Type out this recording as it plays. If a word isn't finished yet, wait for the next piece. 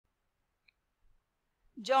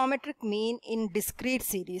Geometric mean in discrete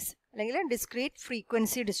series അല്ലെങ്കിൽ discrete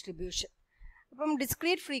frequency distribution. അപ്പം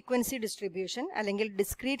discrete frequency distribution അല്ലെങ്കിൽ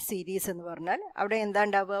discrete series എന്ന് പറഞ്ഞാൽ അവിടെ എന്താ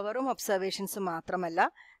ഉണ്ടാവുക? വെറും ഒബ്സർവേഷൻസ് മാത്രമല്ല,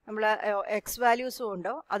 നമ്മൾ എക്സ് വാല്യൂസും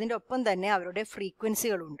ഉണ്ടോ, അതിൻ്റെ ഒപ്പം തന്നെ അവരുടെ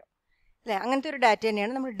ഫ്രീക്വൻസികളുണ്ടോ അല്ലേ? അങ്ങനത്തെ ഒരു ഡാറ്റ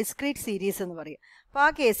തന്നെയാണ് നമ്മൾ ഡിസ്ക്രീറ്റ് സീരീസ് എന്ന് പറയുക. അപ്പോൾ ആ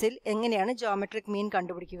കേസിൽ എങ്ങനെയാണ് ജോമെട്രിക് മീൻ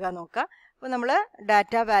കണ്ടുപിടിക്കുക നോക്കുക. അപ്പോൾ നമ്മൾ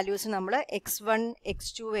ഡാറ്റ വാല്യൂസ് നമ്മൾ x1,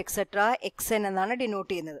 x2, എക്സെട്ര xn എന്നാണ്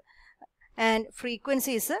ഡിനോട്ട് ചെയ്യുന്നത്. And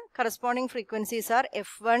frequencies, corresponding frequencies are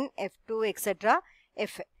f1, f2, etc.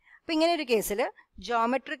 fn. അപ്പോൾ ഇങ്ങനെ ഒരു കേസിൽ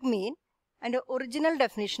ജോമെട്രിക് മീൻ അതിൻ്റെ ഒറിജിനൽ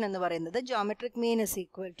ഡെഫിനിഷൻ എന്ന് പറയുന്നത് geometric mean is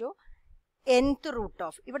equal to nth root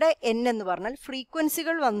of, ഇവിടെ n എന്ന് പറഞ്ഞാൽ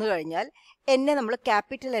ഫ്രീക്വൻസികൾ വന്നു കഴിഞ്ഞാൽ എന്നെ നമ്മൾ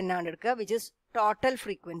ക്യാപിറ്റൽ n ആണ് എടുക്കുക, വിച്ച് ഇസ് ടോട്ടൽ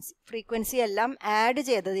ഫ്രീക്വൻസി എല്ലാം ആഡ്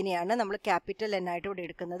ചെയ്തതിനെയാണ് നമ്മൾ ക്യാപിറ്റൽ n ആയിട്ട് ഇവിടെ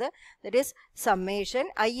എടുക്കുന്നത്. That is summation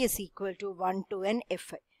i is equal to 1 to n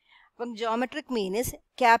fi. അപ്പം geometric mean is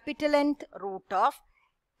capital nth root of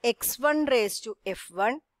x1 raised to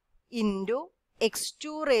f1 into x2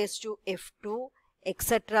 raised to f2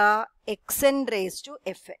 etcetera xn raised to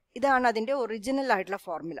fn. ഇതാണ് അതിൻ്റെ original ആയിട്ടുള്ള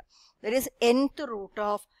formula. That is nth root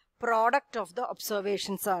of product of the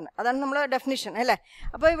observations ആണ്. അതാണ് നമ്മളെ definition അല്ലേ?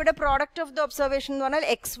 അപ്പോൾ ഇവിടെ product of the observation എന്ന് പറഞ്ഞാൽ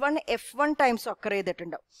x1 f1 ടൈംസ് ഒക്കർ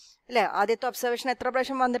ചെയ്തിട്ടുണ്ടാവും അല്ലേ? ആദ്യത്തെ ഒബ്സർവേഷൻ എത്ര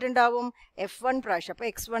പ്രാവശ്യം വന്നിട്ടുണ്ടാവും? f1 പ്രാവശ്യം. അപ്പോൾ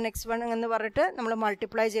x1 എന്ന് പറഞ്ഞിട്ട് നമ്മൾ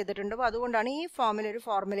മൾട്ടിപ്ലൈ ചെയ്തിട്ടുണ്ടാവും. അതുകൊണ്ടാണ് ഈ ഒരു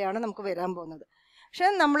ഫോർമുലയാണ് നമുക്ക് വരാൻ പോകുന്നത്. പക്ഷെ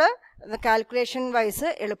നമ്മൾ കാൽക്കുലേഷൻ വൈസ്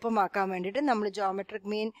എളുപ്പമാക്കാൻ വേണ്ടിയിട്ട് നമ്മൾ ജോമെട്രിക്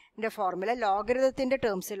മീനിൻ്റെ ഫോർമുല ലോഗരിതത്തിൻ്റെ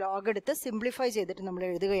ടേംസ് ലോഗ് എടുത്ത് സിംപ്ലിഫൈ ചെയ്തിട്ട് നമ്മൾ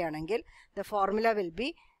എഴുതുകയാണെങ്കിൽ the formula will be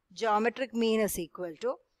geometric mean is equal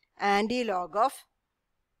to anti-log of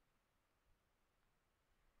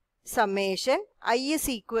summation i is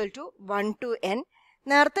equal to 1 to n.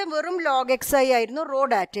 നേരത്തെ വെറും log xi ആയിരുന്നു റോ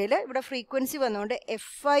ഡാറ്റയിൽ. ഇവിടെ ഫ്രീക്വൻസി വന്നുകൊണ്ട്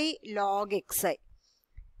fi log xi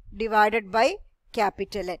divided by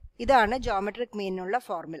capital n. ഇതാണ് ജോമെട്രിക് മീനിനുള്ള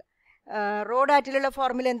ഫോർമുല. റോ ഡാറ്റയിലുള്ള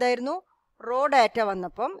ഫോർമുല എന്തായിരുന്നു? Raw data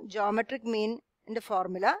വന്നപ്പം geometric മീനിൻ്റെ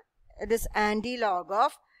formula it is anti-log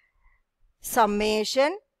of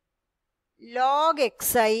summation log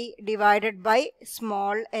xi divided by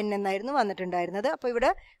small n എന്നായിരുന്നു വന്നിട്ടുണ്ടായിരുന്നത്. അപ്പോൾ ഇവിടെ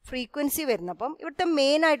ഫ്രീക്വൻസി വരുന്നപ്പം ഇവിടുത്തെ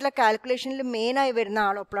മെയിൻ ആയിട്ടുള്ള കാൽക്കുലേഷനിൽ മെയിനായി വരുന്ന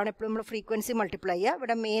ആളൊപ്പളാണ് എപ്പോഴും നമ്മൾ ഫ്രീക്വൻസി മൾട്ടിപ്ലൈ ചെയ്യുക.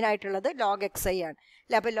 ഇവിടെ മെയിൻ ആയിട്ടുള്ളത് log xi ആണ്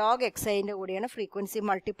അല്ലേ? അപ്പോൾ log xiൻ്റെ കൂടെയാണ് ഫ്രീക്വൻസി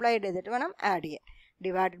മൾട്ടിപ്ലൈ ചെയ്തിട്ട് വേണം ആഡ് ചെയ്യാൻ,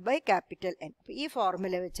 ഡിവൈഡഡ് ബൈ ക്യാപിറ്റൽ n. അപ്പോൾ ഈ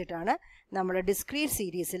ഫോർമുല വെച്ചിട്ടാണ് നമ്മൾ ഡിസ്ക്രീറ്റ്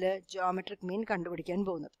സീരീസിൽ ജോമെട്രിക് മീൻ കണ്ടുപിടിക്കാൻ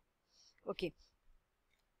പോകുന്നത്. ഓക്കെ,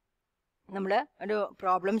 നമ്മൾ ഒരു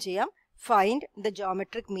പ്രോബ്ലം ചെയ്യാം. Find the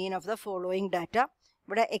geometric mean of the following data.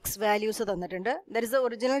 ഇവിടെ എക്സ് വാല്യൂസ് തന്നിട്ടുണ്ട്. That is the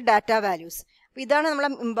original data values. അപ്പോൾ ഇതാണ് നമ്മൾ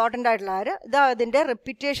ഇമ്പോർട്ടൻ്റ് ആയിട്ടുള്ള ഇത് അതിൻ്റെ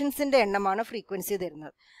റിപ്പീറ്റേഷൻസിൻ്റെ എണ്ണമാണ് ഫ്രീക്വൻസി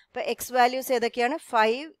തരുന്നത്. അപ്പോൾ എക്സ് വാല്യൂസ് ഏതൊക്കെയാണ്?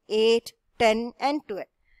 5, 8, 10 and 12.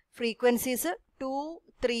 Frequencies 2,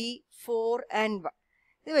 3, 4 and 1.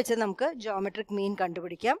 ഇത് വെച്ച് നമുക്ക് ജോമെട്രിക് മീൻ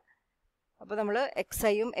കണ്ടുപിടിക്കാം. അപ്പോൾ നമ്മൾ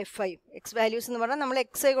എക്സ്ഐയും എഫ്ഐയും എക്സ് വാല്യൂസ് എന്ന് പറഞ്ഞാൽ നമ്മൾ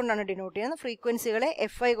എക്സ്ഐ കൊണ്ടാണ് ഡിനോട്ട് ചെയ്യുന്നത്, ഫ്രീക്വൻസികളെ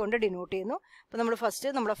എഫ്ഐ കൊണ്ട് ഡിനോട്ട് ചെയ്യുന്നു. അപ്പോൾ നമ്മൾ ഫസ്റ്റ്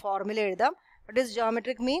നമ്മുടെ ഫോർമുല എഴുതാം. What is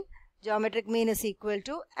geometric mean? Geometric mean is equal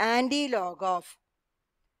to anti-log of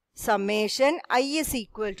summation I is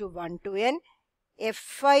equal to 1 to n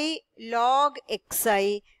fi log xi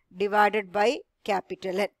divided by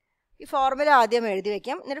capital n. ഈ ഫോർമുല ആദ്യം എഴുതി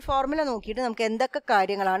വയ്ക്കാം. എന്നിട്ട് ഫോർമുല നോക്കിയിട്ട് നമുക്ക് എന്തൊക്കെ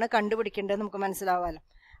കാര്യങ്ങളാണ് കണ്ടുപിടിക്കേണ്ടത് നമുക്ക് മനസ്സിലാവാമല്ലോ.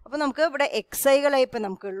 അപ്പോൾ നമുക്ക് ഇവിടെ എക്സൈകളായി ഇപ്പം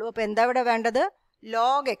നമുക്കുള്ളൂ. അപ്പോൾ എന്താ ഇവിടെ വേണ്ടത്?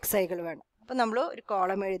 ലോഗ് എക്സൈകൾ വേണം. അപ്പോൾ നമ്മൾ ഒരു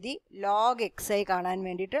കോളം എഴുതി ലോഗ് എക്സൈ കാണാൻ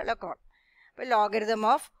വേണ്ടിയിട്ടുള്ള കോളം. അപ്പോൾ ലോഗരിതം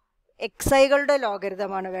ഓഫ് എക്സൈകളുടെ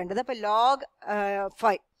ലോഗരിതമാണ് വേണ്ടത്. അപ്പോൾ ലോഗ്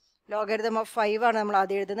 5, ലോഗരിതം ഓഫ് 5 ആണ് നമ്മൾ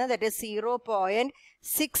ആദ്യം എഴുതുന്നത്. That is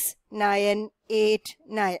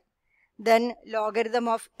 0.6989. Then logarithm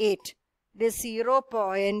of 8 it is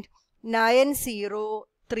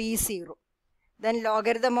 0.9030. Then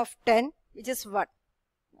logarithm of 10 which is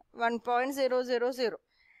 1.000.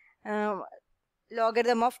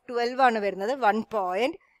 Logarithm of 12 ആണ് വരുന്നത്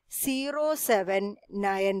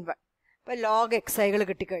 1.0791. അപ്പോൾ ലോഗ് എക്സൈകൾ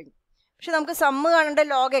കിട്ടിക്കഴിഞ്ഞു. പക്ഷെ നമുക്ക് സമ്മ് കാണേണ്ട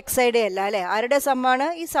ലോഗ് എക്സൈയുടെ അല്ല അല്ലേ? ആരുടെ സമ്മാണ്?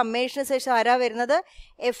 ഈ സമ്മേഷന് ശേഷം ആരാ വരുന്നത്?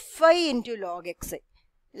 fi ഇൻറ്റു ലോഗ് എക്സൈ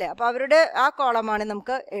അല്ലേ? അപ്പോൾ അവരുടെ ആ കോളമാണ്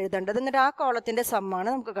നമുക്ക് എഴുതേണ്ടത്. എന്നിട്ട് ആ കോളത്തിൻ്റെ സമ്മാണ്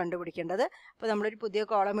നമുക്ക് കണ്ടുപിടിക്കേണ്ടത്. അപ്പോൾ നമ്മളൊരു പുതിയ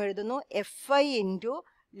കോളം എഴുതുന്നു, fi ഇൻറ്റു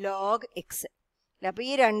ലോഗ് എക്സൈ അല്ലേ? അപ്പോൾ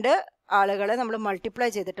ഈ രണ്ട് ആളുകളെ നമ്മൾ മൾട്ടിപ്ലൈ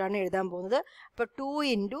ചെയ്തിട്ടാണ് എഴുതാൻ പോകുന്നത്. അപ്പോൾ 2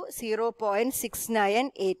 ഇൻറ്റു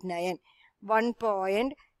 0.6989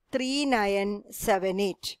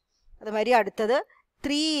 1.3978. അതുമാതിരി അടുത്തത്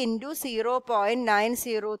 3 into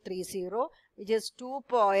 0.9030 which is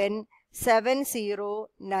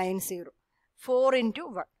 2.7090. 4 into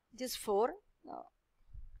 1 which is 4.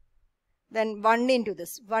 Then 1 into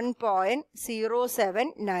this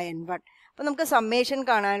 1.0791. അപ്പോൾ നമുക്ക് സമ്മേഷൻ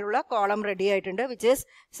കാണാനുള്ള കോളം റെഡി ആയിട്ടുണ്ട്, which is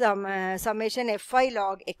summation fi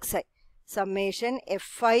log xi. summation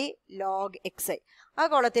fi log xi. ആ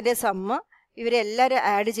കോളത്തിൻ്റെ സമ്മ് ഇവരെല്ലാവരും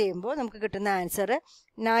ആഡ് ചെയ്യുമ്പോൾ നമുക്ക് കിട്ടുന്ന ആൻസർ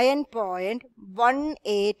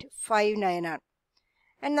 9.1859 ആണ്.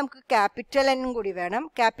 ആൻഡ് നമുക്ക് ക്യാപിറ്റൽ എന്നും കൂടി വേണം.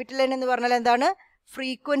 ക്യാപിറ്റൽ എൻ എന്ന് പറഞ്ഞാൽ എന്താണ്?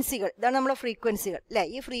 ഫ്രീക്വൻസികൾ. ഇതാണ് നമ്മളെ ഫ്രീക്വൻസികൾ അല്ലേ?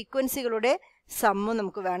 ഈ ഫ്രീക്വൻസികളുടെ സമ്മ്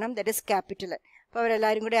നമുക്ക് വേണം. That is capital N. അപ്പോൾ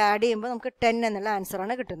അവരെല്ലാവരും കൂടി ആഡ് ചെയ്യുമ്പോൾ നമുക്ക് 10 എന്നുള്ള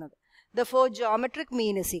ആൻസറാണ് കിട്ടുന്നത്. Therefore, geometric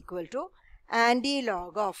mean is equal to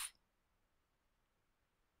anti-log of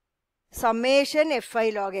summation fi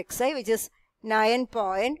log xi, which is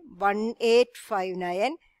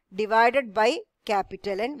 9.1859 divided by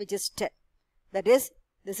capital N, which is 10. That is,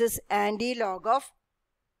 this is anti-log of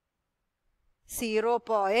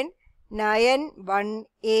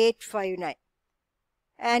 0.91859.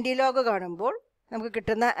 Anti-log കാണുമ്പോൾ നമുക്ക്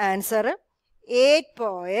കിട്ടുന്ന ആൻസർ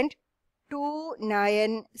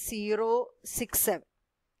 8.29067.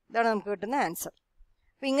 ഇതാണ് നമുക്ക് കിട്ടുന്ന ആൻസർ.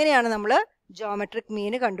 അപ്പോൾ ഇങ്ങനെയാണ് നമ്മൾ ജോമെട്രിക്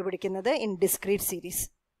മീൻ കണ്ടുപിടിക്കുന്നത് ഇൻ ഡിസ്ക്രീറ്റ് സീരീസ്.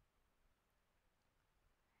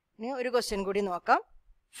 ഇനി ഒരു ക്വസ്റ്റ്യൻ കൂടി നോക്കാം.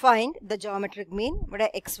 Find the geometric mean. ഇവിടെ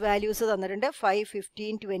എക്സ് വാല്യൂസ് തന്നിട്ടുണ്ട്. 5,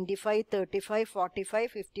 15, 25, 35, 45,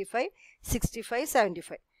 55, 65,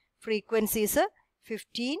 75. Frequencies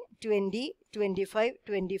 15, 20, 25,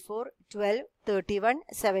 24, 12, 31,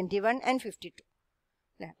 71 and 52.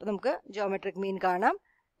 അപ്പോൾ നമുക്ക് ജോമെട്രിക് മീൻ കാണാം.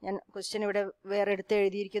 ഞാൻ ക്വസ്റ്റ്യൻ ഇവിടെ വേറെ എടുത്ത്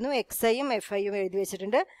എഴുതിയിരിക്കുന്നു. എക്സൈയും എഫ് ഐയും എഴുതി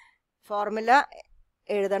വെച്ചിട്ടുണ്ട്. ഫോർമുല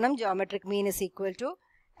എഴുതണം. Geometric mean is equal to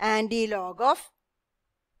anti log of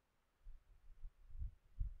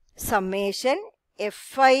summation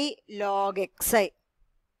fi log xi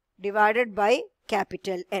divided by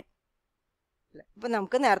capital N. അപ്പോൾ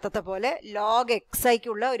നമുക്ക് നേരത്തെ പോലെ ലോഗ്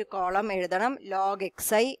എക്സൈക്കുള്ള ഒരു കോളം എഴുതണം. ലോഗ്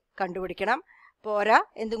എക്സൈ കണ്ടുപിടിക്കണം. പോരാ,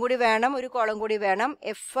 എന്തും കൂടി വേണം, ഒരു കോളം കൂടി വേണം.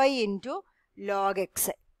 fi into log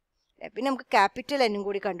എക്സൈ. പിന്നെ നമുക്ക് ക്യാപിറ്റൽ എന്നും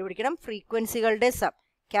കൂടി കണ്ടുപിടിക്കണം. ഫ്രീക്വൻസികളുടെ some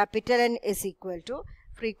capital N is equal to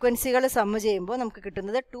ഫ്രീക്വൻസികൾ സമ്മ് ചെയ്യുമ്പോൾ നമുക്ക്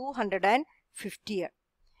കിട്ടുന്നത് 250 ആണ്.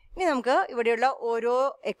 ഇനി നമുക്ക് ഇവിടെയുള്ള ഓരോ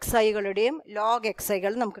എക്സൈകളുടെയും ലോഗ്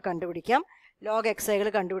എക്സൈകൾ നമുക്ക് കണ്ടുപിടിക്കാം. ലോഗ് എക്സൈകൾ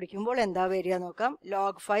കണ്ടുപിടിക്കുമ്പോൾ എന്താ വരിക നോക്കാം.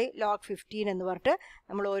 ലോഗ് 5, ലോഗ് 15 എന്ന് പറഞ്ഞിട്ട്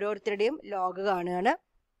നമ്മൾ ഓരോരുത്തരുടെയും ലോഗ് കാണുകയാണ്.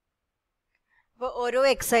 അപ്പോൾ ഓരോ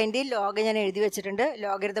എക്സൈൻ്റെയും ലോഗ് ഞാൻ എഴുതി വെച്ചിട്ടുണ്ട്.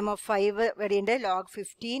 ലോഗരിതം ഓഫ് 5 വരെയുണ്ട്. ലോഗ്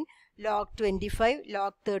 15, ലോഗ് 25,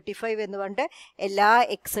 ലോഗ് 35 എന്ന് പറഞ്ഞിട്ട് എല്ലാ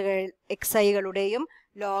എക്സൈകളുടെയും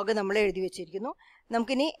ലോഗ് നമ്മൾ എഴുതി വെച്ചിരിക്കുന്നു.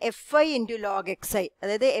 നമുക്കിനി fi ഇൻറ്റു ലോഗ് എക്സൈ,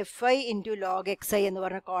 അതായത് fi ഇൻറ്റു ലോഗ് എക്സൈ എന്ന്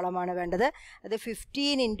പറഞ്ഞ കോളമാണ് വേണ്ടത്. അത്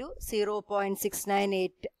 15 ഇൻറ്റു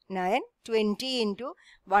 0.6989, 20 ഇൻറ്റു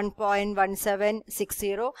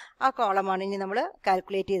 1.1760 ആ കോളമാണ് ഇനി നമ്മൾ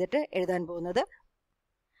കാൽക്കുലേറ്റ് ചെയ്തിട്ട് എഴുതാൻ പോകുന്നത്.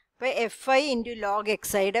 അപ്പോൾ fi ഇൻറ്റു ലോഗ്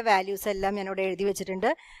എക്സൈയുടെ വാല്യൂസ് എല്ലാം ഞാനിവിടെ എഴുതി വെച്ചിട്ടുണ്ട്.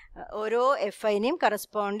 ഓരോ fiനെയും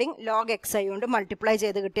കറസ്പോണ്ടിങ് ലോഗ് എക്സൈ കൊണ്ട് മൾട്ടിപ്ലൈ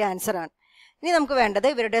ചെയ്ത് കിട്ടിയ ആൻസറാണ്. ഇനി നമുക്ക് വേണ്ടത്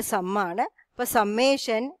ഇവരുടെ സമ്മാണ്. അപ്പോൾ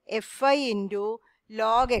സമ്മേഷൻ fi ഇൻറ്റു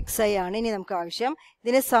ലോഗ് എക്സൈ ആണ് ഇനി നമുക്ക് ആവശ്യം.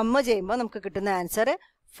 ഇതിനെ സമ്മ് ചെയ്യുമ്പോൾ നമുക്ക് കിട്ടുന്ന ആൻസർ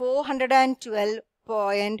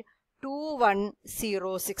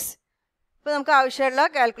 412.2106. ഇപ്പോൾ നമുക്ക് ആവശ്യമുള്ള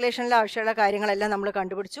കാൽക്കുലേഷനിൽ ആവശ്യമുള്ള കാര്യങ്ങളെല്ലാം നമ്മൾ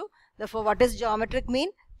കണ്ടുപിടിച്ചു. Therefore, what is geometric mean?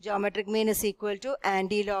 Geometric mean is equal to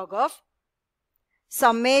anti-log of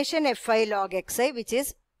summation fi log xi, which is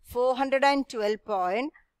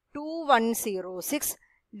 412.2106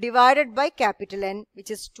 divided by capital N,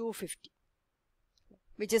 which is 250,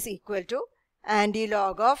 which is equal to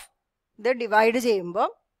anti-log of ഇത് divide ചെയ്യുമ്പോൾ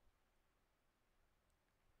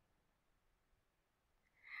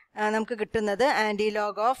നമുക്ക് കിട്ടുന്നത്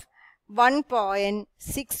anti-log of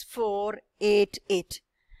 1.6488.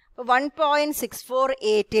 അപ്പോൾ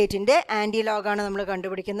 1.6488ൻ്റെ ആൻറ്റി-ലോഗാണ് നമ്മൾ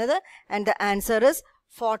കണ്ടുപിടിക്കുന്നത്. And the answer is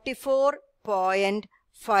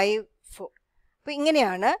 44.54. അപ്പോൾ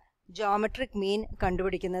ഇങ്ങനെയാണ് geometric mean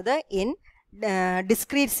കണ്ടുപിടിക്കുന്നത് ഇൻ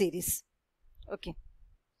ഡിസ്ക്രീറ്റ് സീരീസ്. ഓക്കെ,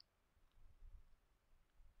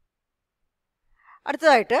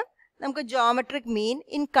 അടുത്തതായിട്ട് നമുക്ക് geometric mean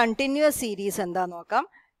in continuous series എന്താ നോക്കാം.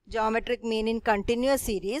 Geometric mean in continuous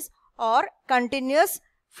series or continuous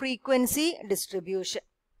frequency distribution.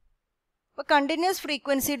 അപ്പോൾ കണ്ടിന്യൂസ്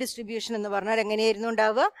ഫ്രീക്വൻസി ഡിസ്ട്രിബ്യൂഷൻ എന്ന് പറഞ്ഞാൽ എങ്ങനെയായിരുന്നു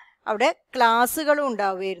ഉണ്ടാവുക? അവിടെ ക്ലാസ്സുകളും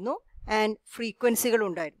ഉണ്ടാവുമായിരുന്നു ആൻഡ് ഫ്രീക്വൻസികളും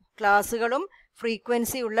ഉണ്ടായിരുന്നു. ക്ലാസ്സുകളും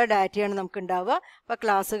ഫ്രീക്വൻസി ഉള്ള ഡാറ്റയാണ് നമുക്ക് ഉണ്ടാവുക. അപ്പോൾ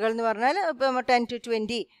ക്ലാസ്സുകൾ എന്ന് പറഞ്ഞാൽ ഇപ്പം 10 to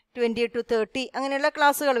 20, 20 to 30 അങ്ങനെയുള്ള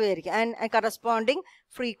ക്ലാസ്സുകൾ ആയിരിക്കും. And corresponding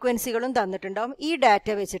ഫ്രീക്വൻസികളും തന്നിട്ടുണ്ടാവും. ഈ ഡാറ്റ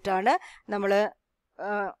വെച്ചിട്ടാണ് നമ്മൾ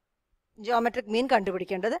ജോമെട്രിക് മീൻ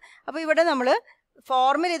കണ്ടുപിടിക്കേണ്ടത്. അപ്പോൾ ഇവിടെ നമ്മൾ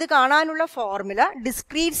ഫോർമുല, ഇത് കാണാനുള്ള ഫോർമുല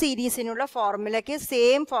ഡിസ്ക്രീറ്റ് സീരീസിനുള്ള ഫോർമുലയ്ക്ക്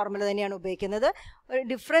സെയിം ഫോർമുല തന്നെയാണ് ഉപയോഗിക്കുന്നത്. ഒരു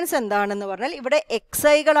ഡിഫറൻസ് എന്താണെന്ന് പറഞ്ഞാൽ ഇവിടെ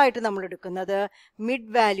എക്സൈകളായിട്ട് നമ്മൾ എടുക്കുന്നത്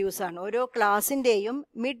മിഡ് വാല്യൂസ് ആണ്. ഓരോ ക്ലാസ്സിൻ്റെയും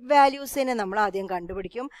മിഡ് വാല്യൂസിനെ നമ്മൾ ആദ്യം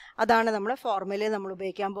കണ്ടുപിടിക്കും. അതാണ് നമ്മൾ ഫോർമുലയിൽ നമ്മൾ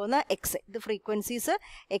ഉപയോഗിക്കാൻ പോകുന്ന എക്സൈ. ഇത് ഫ്രീക്വൻസീസ്.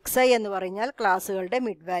 എക്സൈ എന്ന് പറഞ്ഞാൽ ക്ലാസ്സുകളുടെ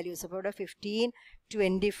മിഡ് വാല്യൂസ്. അപ്പോൾ ഇവിടെ 15,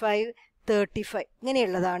 25, 35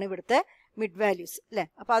 ഇങ്ങനെയുള്ളതാണ് ഇവിടുത്തെ മിഡ് വാല്യൂസ് അല്ലേ.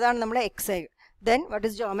 അപ്പോൾ അതാണ് നമ്മുടെ xi. Then what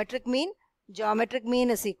is geometric mean? Geometric mean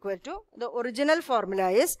is equal to, the original formula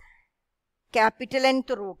is capital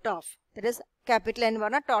Nth root of, that is capital N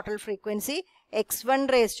പറഞ്ഞാൽ total frequency, x1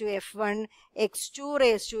 raised to f1, x2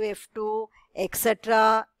 raised to f2, etc.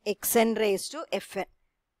 xn raised to fn.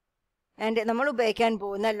 And നമ്മൾ ഉപയോഗിക്കാൻ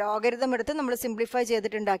പോകുന്ന logarithm എടുത്ത് നമ്മൾ simplify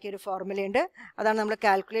ചെയ്തിട്ടുണ്ടാക്കിയ ഒരു ഫോർമുലയുണ്ട്. അതാണ് നമ്മൾ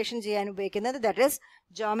calculation ചെയ്യാൻ ഉപയോഗിക്കുന്നത്. That is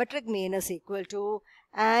geometric mean is equal to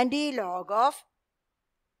anti log of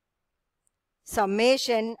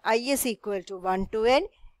summation I is equal to 1 to n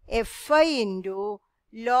fi into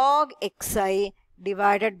log xi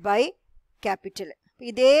divided by capital.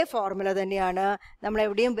 ഇതേ ഫോർമുല തന്നെയാണ് നമ്മൾ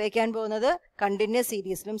എവിടെയും ഉപയോഗിക്കാൻ പോകുന്നത്. Continuous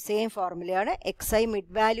സീരീസിലും same ഫോർമുലയാണ്. xi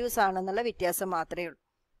mid values ആണെന്നുള്ള വ്യത്യാസം മാത്രമേ ഉള്ളൂ.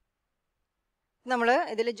 നമ്മൾ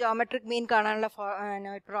ഇതിൽ ജോമെട്രിക് മീൻ കാണാനുള്ള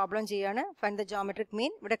പ്രോബ്ലം ചെയ്യാണ്. Find the geometric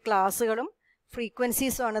mean. ഇവിടെ ക്ലാസ്സുകളും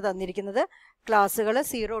ഫ്രീക്വൻസീസും ആണ് തന്നിരിക്കുന്നത്. ക്ലാസ്സുകൾ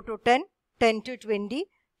 0 to 10, 10 to 20,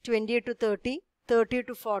 20 to 30, 30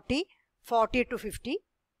 to 40, 40 to 50,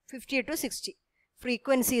 50 to 60.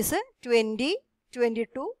 Frequencies 20,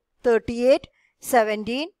 22, 38,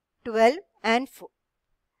 17, 12 and 4.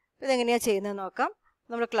 ഇതെങ്ങനെയാണ് ചെയ്യുന്നത് നോക്കാം.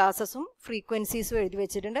 നമ്മൾ ക്ലാസ്സസും ഫ്രീക്വൻസീസും എഴുതി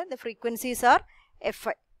വെച്ചിട്ടുണ്ട്. ദ ഫ്രീക്വൻസീസ് ആർ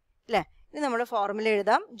fi അല്ലേ. ഇനി നമ്മൾ ഫോർമുല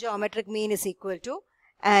എഴുതാം. Geometric mean is equal to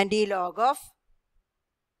anti log of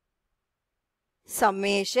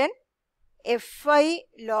summation fi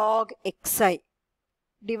log xi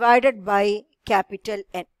divided by capital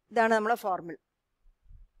N. ഇതാണ് നമ്മുടെ ഫോർമുല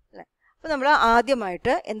അല്ലേ. അപ്പോൾ നമ്മൾ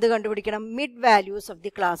ആദ്യമായിട്ട് എന്ത് കണ്ടുപിടിക്കണം? Mid values of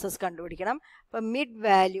the classes കണ്ടുപിടിക്കണം. അപ്പം മിഡ്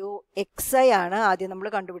വാല്യൂ xi ആണ് ആദ്യം നമ്മൾ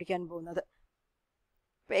കണ്ടുപിടിക്കാൻ പോകുന്നത്.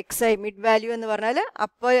 ഇപ്പോൾ xi മിഡ് വാല്യൂ എന്ന് പറഞ്ഞാൽ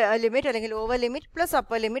അപ്പർ ലിമിറ്റ് അല്ലെങ്കിൽ over limit plus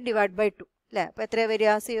upper limit divide by 2 അല്ലേ. അപ്പോൾ എത്രയാണ് വരിക?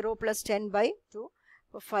 0 + 10/2.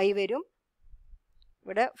 അപ്പോൾ 5 വരും.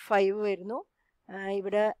 ഇവിടെ 5 വരുന്നു.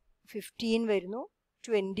 ഇവിടെ 15 വരുന്നു.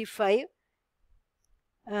 25,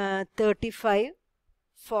 35,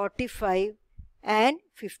 45 and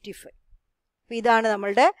 55. അപ്പോൾ ഇതാണ്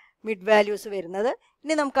നമ്മളുടെ മിഡ് വാല്യൂസ് വരുന്നത്.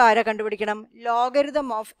 ഇനി നമുക്ക് ആരെ കണ്ടുപിടിക്കണം? ലോഗരിതം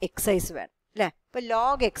ഓഫ് എക്സൈസ് വേണം അല്ലേ. അപ്പോൾ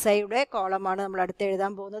ലോഗ് എക്സൈയുടെ കോളമാണ് നമ്മൾ അടുത്ത്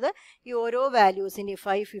എഴുതാൻ പോകുന്നത്. ഈ ഓരോ വാല്യൂസിൻ്റെ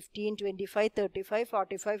 5, 15, 25, 35,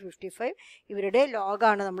 45, 55 ഇവരുടെ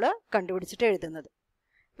ലോഗാണ് നമ്മൾ കണ്ടുപിടിച്ചിട്ട് എഴുതുന്നത്.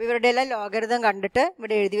 അപ്പോൾ ഇവരുടെ എല്ലാം ലോഗരിതം കണ്ടിട്ട്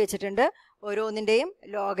ഇവിടെ എഴുതി വെച്ചിട്ടുണ്ട്. ഓരോന്നിൻ്റെയും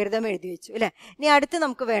ലോഗരിതം എഴുതി വെച്ചു അല്ലേ. ഇനി അടുത്ത്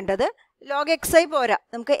നമുക്ക് വേണ്ടത് ലോഗ് xi പോരാ,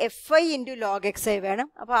 നമുക്ക് fi ഇൻറ്റു ലോഗ് xi വേണം.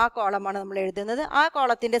 അപ്പോൾ ആ കോളമാണ് നമ്മൾ എഴുതുന്നത്. ആ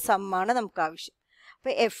കോളത്തിൻ്റെ സമ്മാണ് നമുക്ക് ആവശ്യം.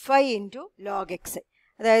 അപ്പോൾ fi ഇൻറ്റു ലോഗ് xi,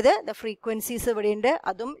 അതായത് ദ ഫ്രീക്വൻസീസ് ഇവിടെയുണ്ട്.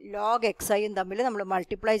 അതും ലോഗ് xiയും തമ്മിൽ നമ്മൾ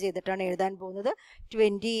മൾട്ടിപ്ലൈ ചെയ്തിട്ടാണ് എഴുതാൻ പോകുന്നത്.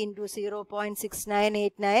 20 ഇൻറ്റു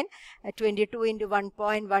 0.6989, 22 ഇൻറ്റു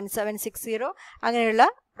 1.1760 അങ്ങനെയുള്ള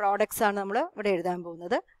പ്രോഡക്ട്സ് ആണ് നമ്മൾ ഇവിടെ എഴുതാൻ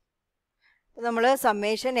പോകുന്നത്. നമ്മൾ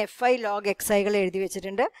സമ്മേഷൻ fi log xiകൾ എഴുതി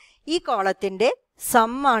വെച്ചിട്ടുണ്ട്. ഈ കോളത്തിൻ്റെ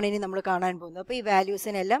സമ്മാണ് ഇനി നമ്മൾ കാണാൻ പോകുന്നത്. അപ്പോൾ ഈ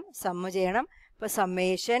വാല്യൂസിനെല്ലാം സമ്മ് ചെയ്യണം. അപ്പോൾ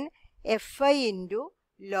summation fi into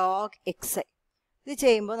log xi ഇത്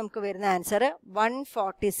ചെയ്യുമ്പോൾ നമുക്ക് വരുന്ന ആൻസർ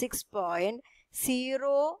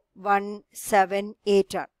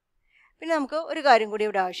 146.0178 ആണ്. പിന്നെ നമുക്ക് ഒരു കാര്യം കൂടി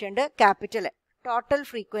ഇവിടെ ആവശ്യമുണ്ട്. Capital N total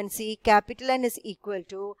frequency capital N is equal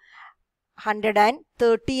to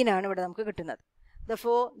 113 ആണ് ഇവിടെ നമുക്ക് കിട്ടുന്നത്.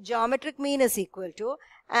 Therefore, geometric mean is equal to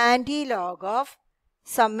anti-log of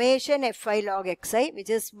summation fi log xi,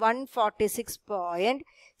 which is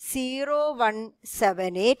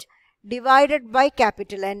 146.0178 divided by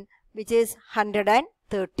capital N, which is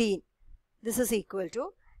 113. This is equal to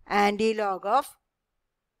anti-log of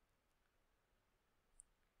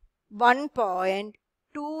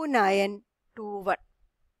 1.2921.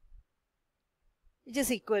 which is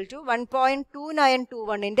equal to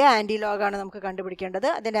 1.2921 ആൻറ്റിലോഗ് ആണ് നമുക്ക് കണ്ടുപിടിക്കേണ്ടത്.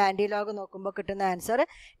 അതിൻ്റെ ആൻറ്റിലോഗ് നോക്കുമ്പോൾ കിട്ടുന്ന ആൻസർ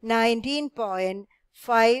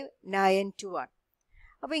 19.592 ആണ്.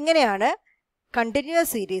 അപ്പോൾ ഇങ്ങനെയാണ്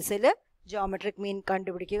continuous സീരീസിൽ ജോമെട്രിക് മീൻ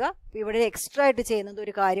കണ്ടുപിടിക്കുക. അപ്പോൾ ഇവിടെ എക്സ്ട്രാ ആയിട്ട് ചെയ്യുന്നത്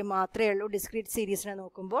ഒരു കാര്യം മാത്രമേ ഉള്ളൂ. ഡിസ്ക്രീറ്റ് സീരീസിനെ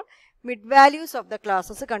നോക്കുമ്പോൾ mid values of the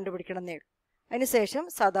classes കണ്ടുപിടിക്കണം എന്നേ ഉള്ളൂ. അതിനുശേഷം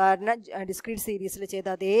സാധാരണ ഡിസ്ക്രീറ്റ് സീരീസിൽ ചെയ്ത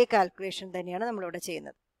അതേ കാൽക്കുലേഷൻ തന്നെയാണ് നമ്മളിവിടെ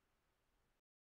ചെയ്യുന്നത്.